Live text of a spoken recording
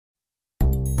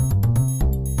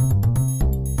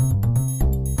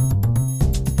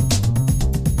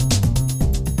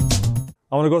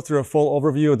I want to go through a full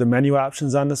overview of the menu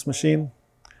options on this machine.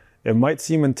 It might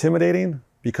seem intimidating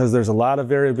because there's a lot of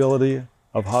variability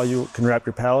of how you can wrap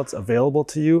your pallets available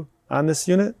to you on this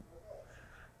unit.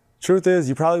 Truth is,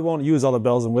 you probably won't use all the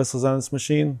bells and whistles on this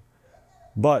machine,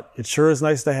 but it sure is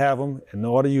nice to have them and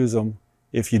know how to use them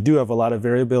if you do have a lot of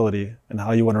variability in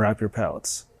how you want to wrap your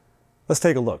pallets. Let's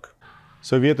take a look.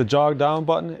 So if you hit the jog down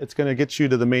button, it's going to get you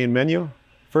to the main menu.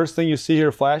 First thing you see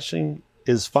here flashing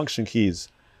is function keys.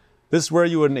 This is where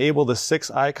you would enable the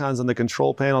 6 icons on the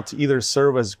control panel to either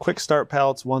serve as quick start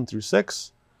pallets 1 through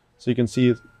 6. So you can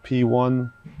see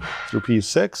P1 through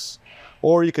P6,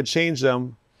 or you could change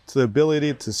them to the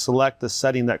ability to select the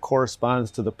setting that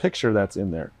corresponds to the picture that's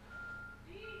in there.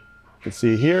 You can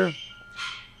see here,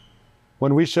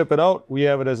 when we ship it out, we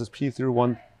have it as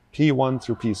P1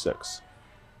 through P6.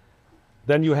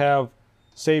 Then you have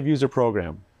Save User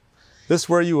Program. This is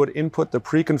where you would input the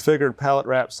pre-configured pallet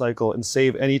wrap cycle and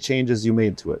save any changes you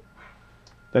made to it.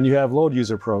 Then you have Load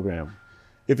User Program.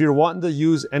 If you're wanting to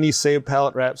use any saved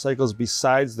pallet wrap cycles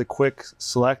besides the quick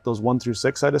select, those 1 through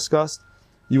 6 I discussed,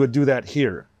 you would do that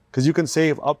here, because you can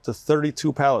save up to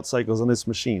 32 pallet cycles on this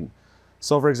machine.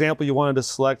 So for example, you wanted to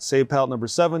select save pallet number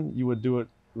 7, you would do it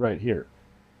right here.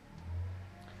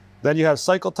 Then you have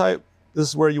cycle type. This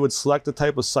is where you would select the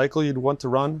type of cycle you'd want to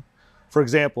run. For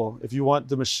example, if you want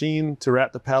the machine to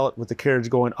wrap the pallet with the carriage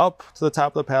going up to the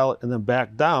top of the pallet and then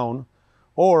back down,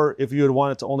 or if you would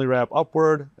want it to only wrap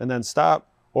upward and then stop,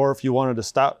 or if you wanted to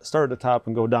start at the top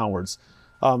and go downwards.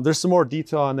 There's some more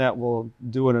detail on that we'll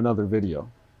do in another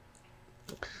video.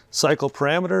 Cycle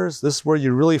parameters, this is where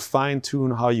you really fine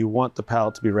tune how you want the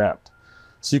pallet to be wrapped.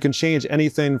 So you can change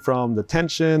anything from the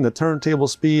tension, the turntable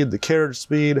speed, the carriage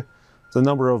speed, the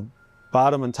number of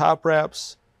bottom and top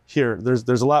wraps. Here,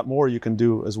 there's a lot more you can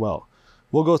do as well.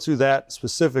 We'll go through that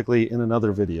specifically in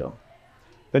another video.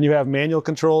 Then you have manual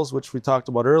controls, which we talked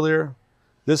about earlier.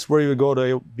 This is where you would go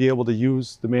to be able to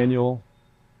use the manual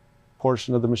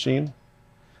portion of the machine.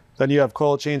 Then you have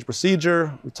coil change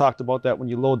procedure. We talked about that when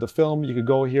you load the film. You could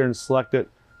go here and select it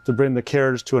to bring the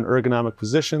carriage to an ergonomic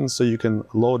position so you can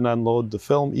load and unload the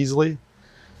film easily.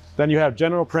 Then you have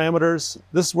general parameters.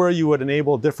 This is where you would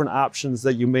enable different options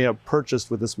that you may have purchased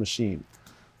with this machine.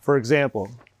 For example,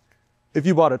 if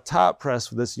you bought a top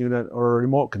press with this unit or a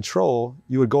remote control,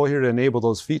 you would go here to enable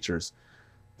those features.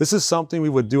 This is something we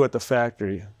would do at the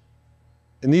factory.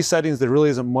 In these settings, there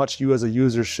really isn't much you as a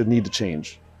user should need to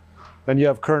change. Then you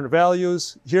have current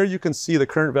values. Here you can see the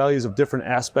current values of different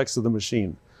aspects of the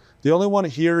machine. The only one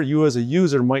here you as a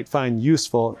user might find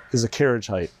useful is a carriage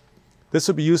height. This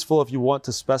would be useful if you want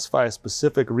to specify a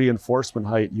specific reinforcement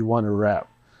height you want to wrap.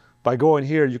 By going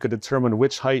here, you could determine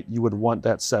which height you would want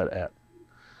that set at.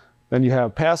 Then you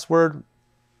have password.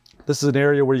 This is an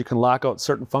area where you can lock out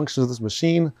certain functions of this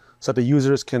machine so that the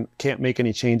users can't make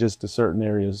any changes to certain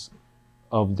areas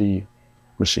of the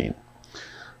machine.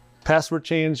 Password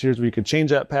change, here's where you could change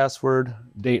that password.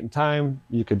 Date and time,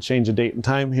 you could change the date and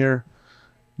time here.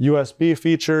 USB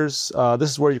features, this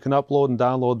is where you can upload and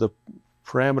download the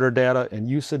parameter data and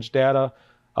usage data.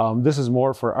 This is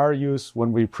more for our use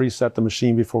when we preset the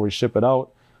machine before we ship it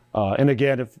out. And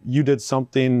again, if you did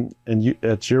something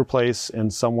at your place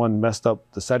and someone messed up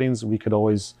the settings, we could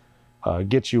always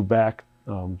get you back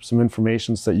some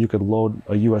information so that you could load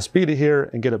a USB to here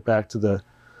and get it back to the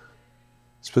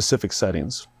specific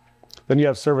settings. Then you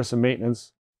have service and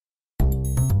maintenance.